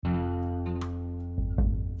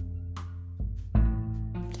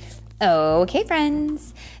Okay,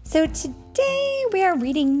 friends. So today we are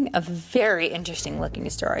reading a very interesting looking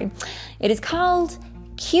story. It is called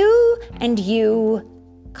Q and You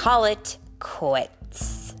Call It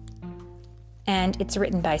Quits. And it's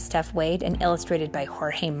written by Steph Wade and illustrated by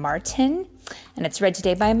Jorge Martin. And it's read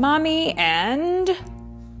today by Mommy and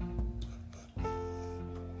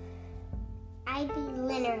Ivy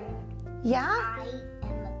Leonard. Yeah? I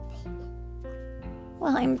am a pig.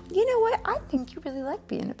 Well, you know what? I think you really like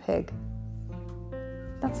being a pig.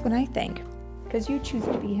 That's what I think. Because you choose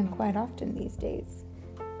to be him quite often these days.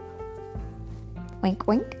 Wink,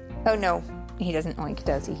 wink. Oh, no. He doesn't wink,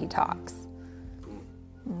 does he? He talks.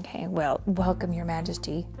 Okay, well, welcome, Your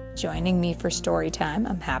Majesty. Joining me for story time.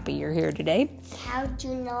 I'm happy you're here today. How do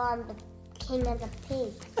you know I'm the king of the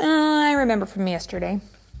pigs? I remember from yesterday.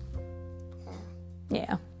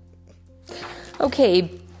 Yeah. Okay,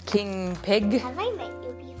 King Pig. Have I met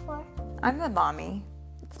you before? I'm the mommy.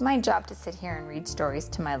 It's my job to sit here and read stories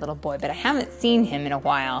to my little boy, but I haven't seen him in a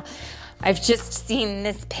while. I've just seen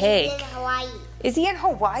this pig. He's in Hawaii. Is he in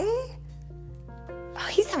Hawaii? Oh,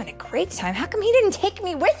 he's having a great time. How come he didn't take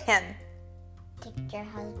me with him? Take your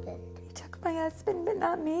husband. He took my husband, but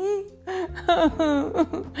not me.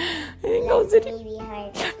 He goes Left in. me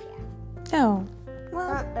behind. Yeah. Oh,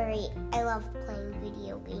 well. Don't worry. I love playing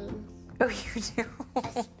video games. Oh, you do?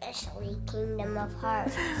 Especially Kingdom of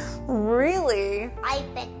Hearts. Really? I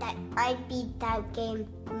bet that I beat that game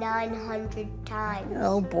 900 times.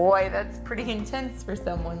 Oh boy, that's pretty intense for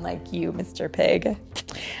someone like you, Mr. Pig.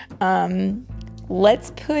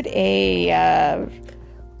 Let's put a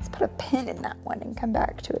pin in that one and come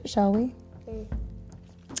back to it, shall we?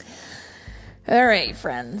 All right,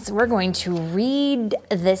 friends, we're going to read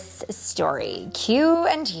this story. Q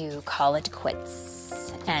and You Call It Quits.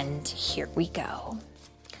 And here we go.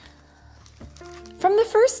 From the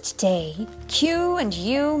first day Q and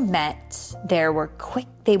You met, they were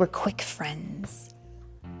quick friends.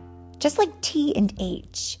 Just like T and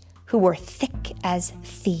H, who were thick as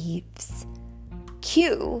thieves.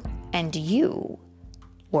 Q and You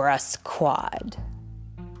were a squad.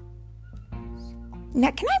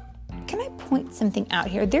 Now, can I point something out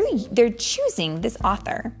here? They're choosing, this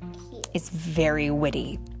author is very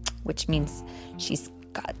witty, which means she's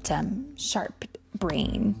got sharp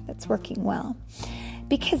brain that's working well.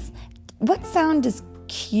 Because what sound does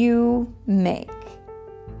Q make?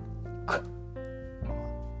 K,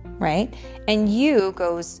 right? And U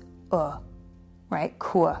goes right?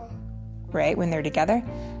 Kwa, right? When they're together.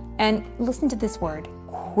 And listen to this word,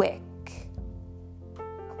 quick.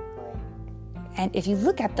 And if you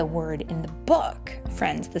look at the word in the book,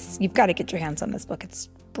 friends, you've got to get your hands on this book. It's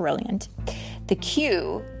brilliant. The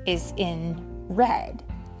Q is in red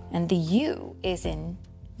and the U is in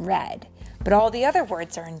red, but all the other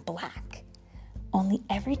words are in black. Only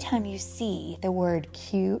every time you see the word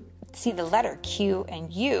Q, see the letter Q and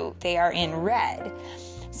U, they are in red.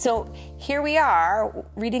 So here we are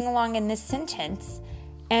reading along in this sentence,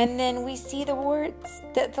 and then we see the words,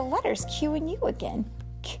 the letters Q and U again.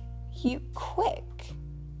 Q, quick.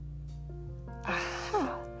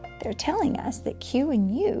 Aha, they're telling us that Q and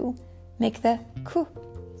U make the Q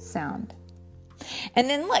sound. And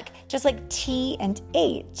then look, just like T and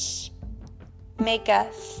H make a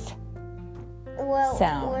th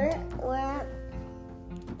sound. Where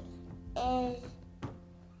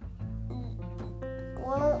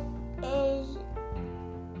is...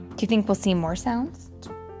 Do you think we'll see more sounds?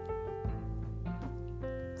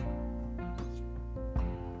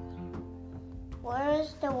 Where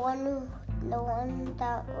is the one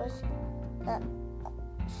that was the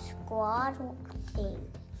squad thing?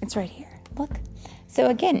 It's right here. Look. So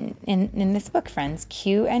again, in this book, friends,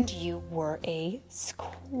 Q and You were a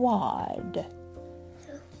squad.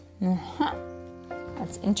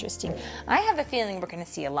 That's interesting. I have a feeling we're going to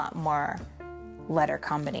see a lot more letter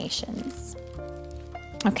combinations.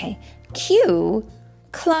 Okay. Q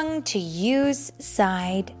clung to U's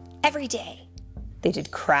side every day. They did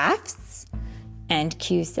crafts, and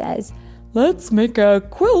Q says, "Let's make a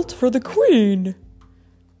quilt for the queen."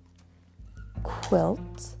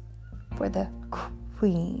 Quilt for the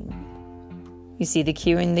queen. You see the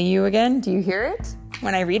Q and the U again? Do you hear it?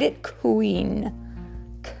 When I read it, queen.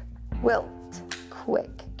 Quilt.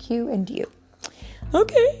 Quick. Q and U.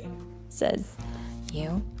 Okay, says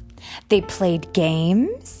U. They played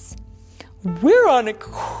games. We're on a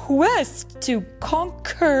quest to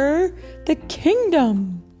conquer the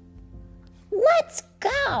kingdom. Let's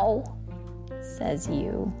go, says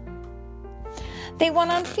U. They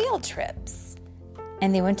went on field trips,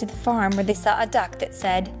 and they went to the farm where they saw a duck that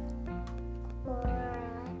said,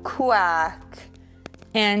 quack.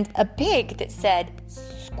 and a pig that said,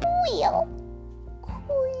 Squeal.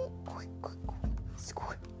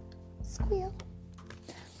 squeal.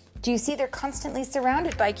 Do you see they're constantly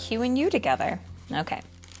surrounded by Q and U together? Okay.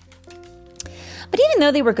 But even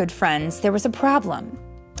though they were good friends, there was a problem.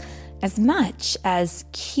 As much as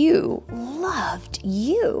Q loved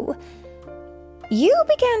U, U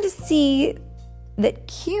began to see that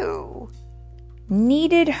Q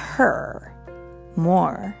needed her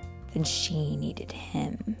more than she needed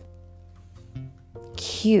him.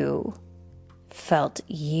 Q felt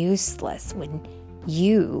useless when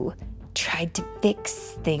U tried to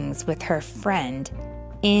fix things with her friend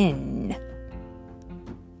In.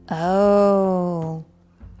 Oh.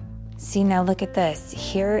 See, now look at this.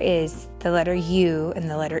 Here is the letter U and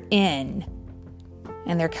the letter N.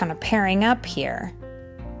 And they're kind of pairing up here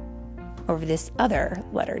over this other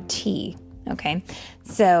letter T. Okay?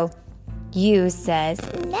 So U says,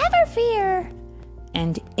 never fear.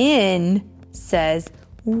 And N says,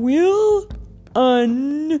 we'll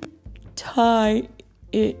untie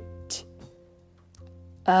it.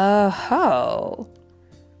 Oh.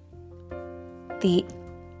 The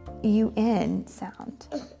UN sound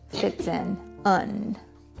fits in un.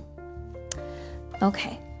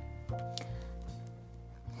 Okay.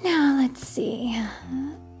 Now let's see.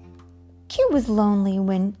 Q was lonely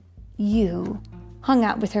when U hung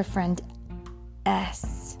out with her friend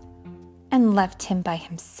S and left him by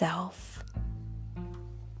himself.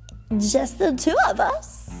 Just the two of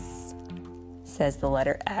us, says the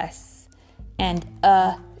letter S. And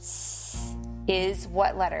S is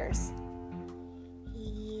what letters?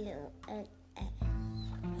 U and S.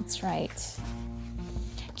 That's right.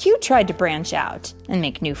 Q tried to branch out and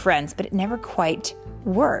make new friends, but it never quite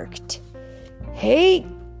worked. Hey,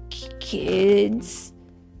 kids.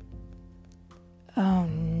 Oh,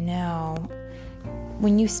 no.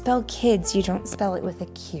 When you spell kids, you don't spell it with a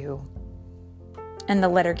Q. And the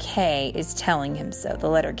letter K is telling him so. The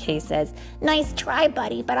letter K says, nice try,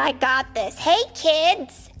 buddy, but I got this. Hey,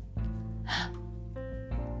 kids.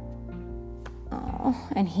 Oh,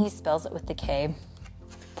 and he spells it with the K.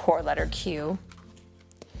 Poor letter Q.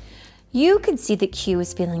 You could see that Q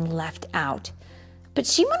was feeling left out, but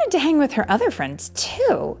she wanted to hang with her other friends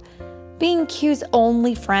too. Being Q's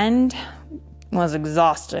only friend was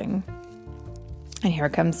exhausting. And here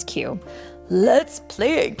comes Q. Let's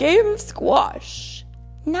play a game of squash.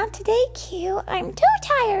 Not today, Q. I'm too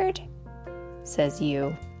tired, says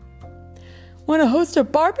U. Want to host a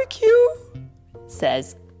barbecue?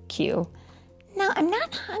 Says Q. No, I'm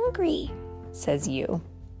not hungry, says U.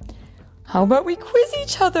 How about we quiz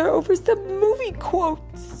each other over some movie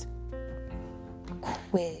quotes?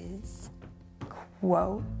 Quiz.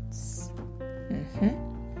 Quotes.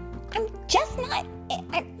 I'm just not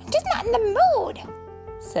in the mood,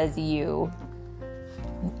 says U.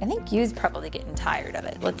 I think U's probably getting tired of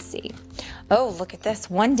it. Let's see. Oh, look at this.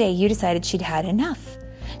 One day U decided she'd had enough.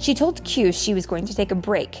 She told Q she was going to take a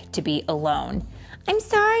break to be alone. I'm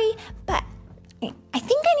sorry, but I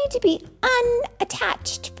think I need to be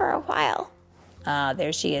unattached for a while.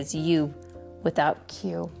 There she is, U without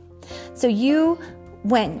Q. So U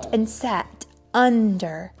went and sat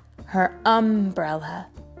under her umbrella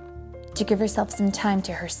to give herself some time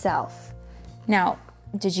to herself. Now,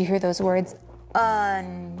 did you hear those words?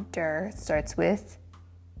 Under starts with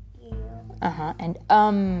U. And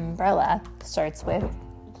umbrella starts with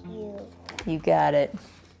U. You got it.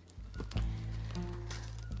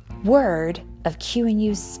 Word of Q and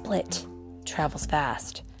U's split travels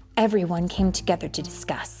fast. Everyone came together to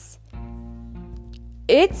discuss.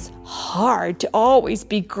 It's hard to always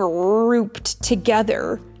be grouped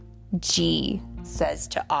together, G says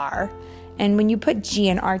to R. And when you put G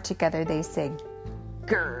and R together, they say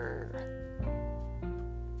grr.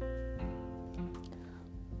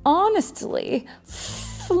 Honestly,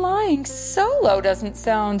 flying solo doesn't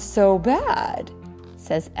sound so bad,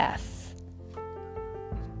 says F.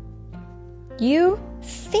 You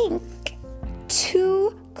think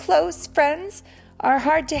two close friends are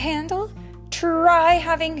hard to handle? Try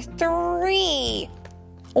having 3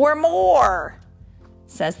 or more,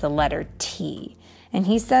 says the letter T. And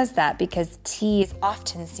he says that because T is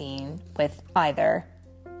often seen with either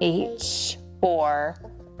H or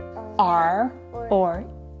R or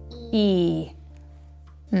E.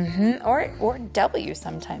 Or W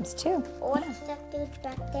sometimes too. What's that dude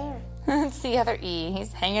back there? It's the other E.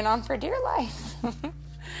 He's hanging on for dear life. All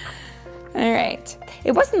right.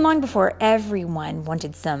 It wasn't long before everyone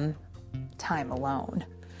wanted some time alone.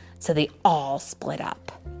 So they all split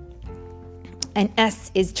up. And S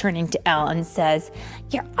is turning to L and says,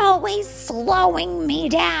 you're always slowing me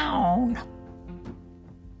down.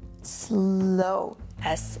 Slow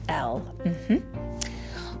S-L.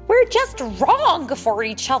 We're just wrong for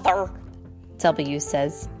each other, W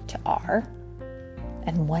says to R.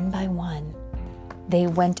 And one by one, they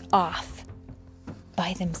went off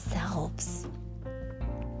by themselves.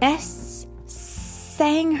 S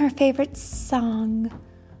sang her favorite song.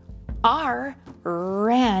 R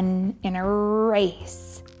ran in a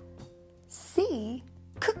race. C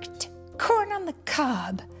cooked corn on the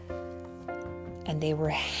cob. And they were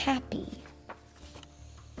happy.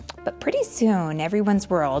 But pretty soon, everyone's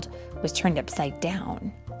world was turned upside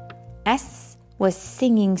down. S was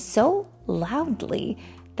singing so loudly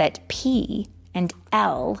that P and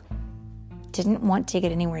L didn't want to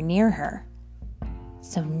get anywhere near her.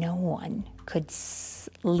 So no one could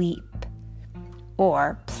sleep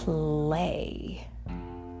or play.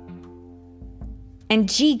 And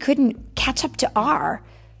G couldn't catch up to R,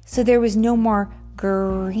 so there was no more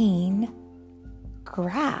green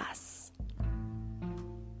grass.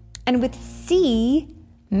 And with C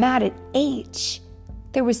mad at H,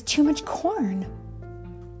 there was too much corn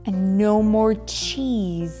and no more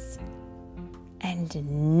cheese.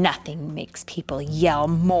 And nothing makes people yell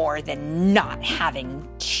more than not having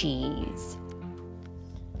cheese.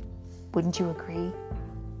 Wouldn't you agree?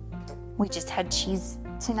 We just had cheese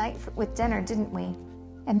tonight with dinner, didn't we?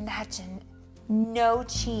 Imagine no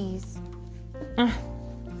cheese.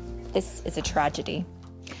 This is a tragedy.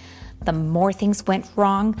 The more things went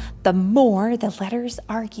wrong, the more the letters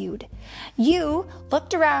argued. You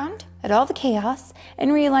looked around at all the chaos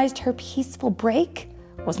and realized her peaceful break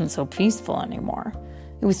wasn't so peaceful anymore.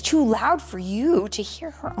 It was too loud for you to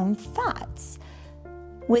hear her own thoughts.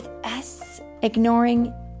 With S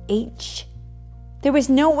ignoring H, there was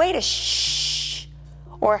no way to shh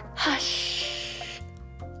or hush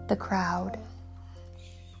the crowd.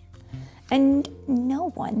 And no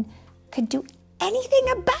one could do anything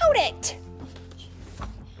about it.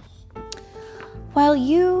 While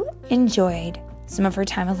you enjoyed some of her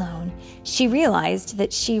time alone, she realized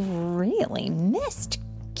that she really missed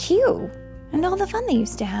Q and all the fun they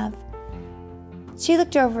used to have. She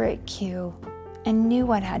looked over at Q and knew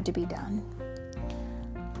what had to be done.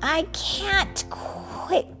 I can't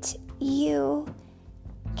quit you.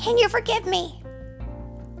 Can you forgive me?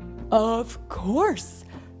 Of course.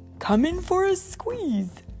 Come in for a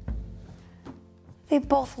squeeze. They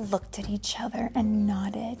both looked at each other and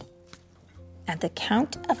nodded. At the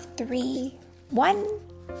count of 3, 1,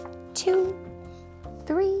 2,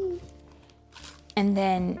 3. And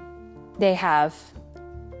then they have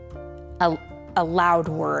a loud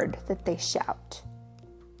word that they shout.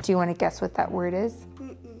 Do you want to guess what that word is?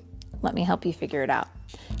 Let me help you figure it out.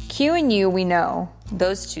 Q and U, we know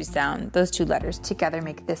those two letters together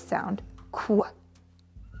make this sound. Qu.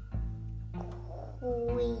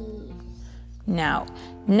 Now,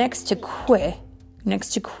 next to qui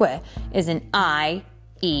is an I,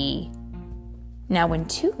 E. Now, when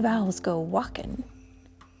two vowels go walking,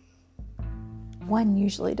 one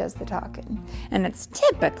usually does the talking, and it's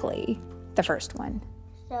typically the first one.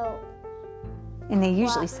 So, and they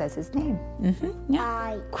usually says his name.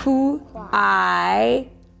 Yeah. Quiet.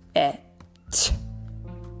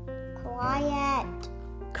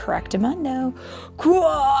 Correctamundo.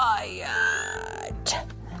 Quiet.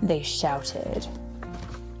 They shouted.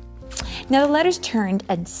 Now the letters turned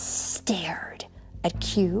and stared at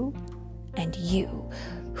Q and U,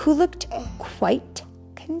 who looked quite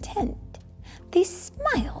content. They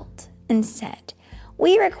smiled and said,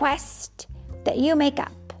 "We request that you make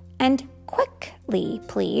up, and quickly,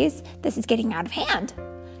 please. This is getting out of hand."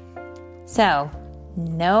 So,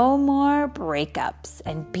 no more breakups,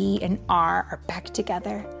 and B and R are back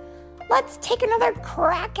together. Let's take another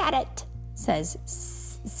crack at it, says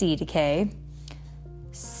C to K.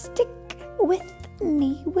 Stick with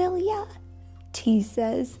me, will ya? T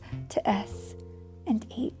says to S and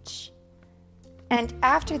H. And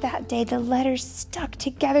after that day, the letters stuck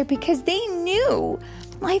together because they knew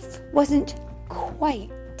life wasn't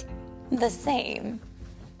quite the same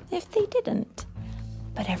if they didn't.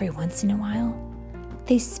 But every once in a while,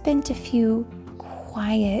 they spent a few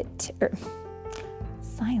quiet or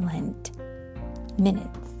silent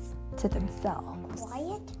minutes to themselves.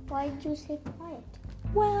 Quiet? Why did you say quiet?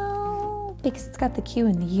 Well, because it's got the Q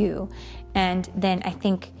and the U. And then I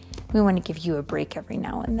think we want to give you a break every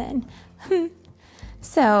now and then.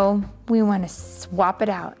 So we want to swap it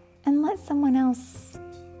out and let someone else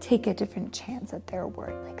take a different chance at their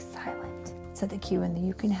word, like silent, so the Q and the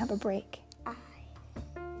U can have a break.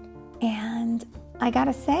 And I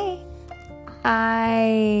gotta say,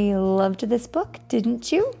 I loved this book,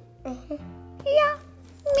 didn't you? Mm-hmm. Yeah,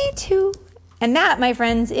 me too. And that, my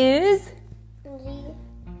friends, is...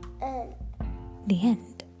 The end.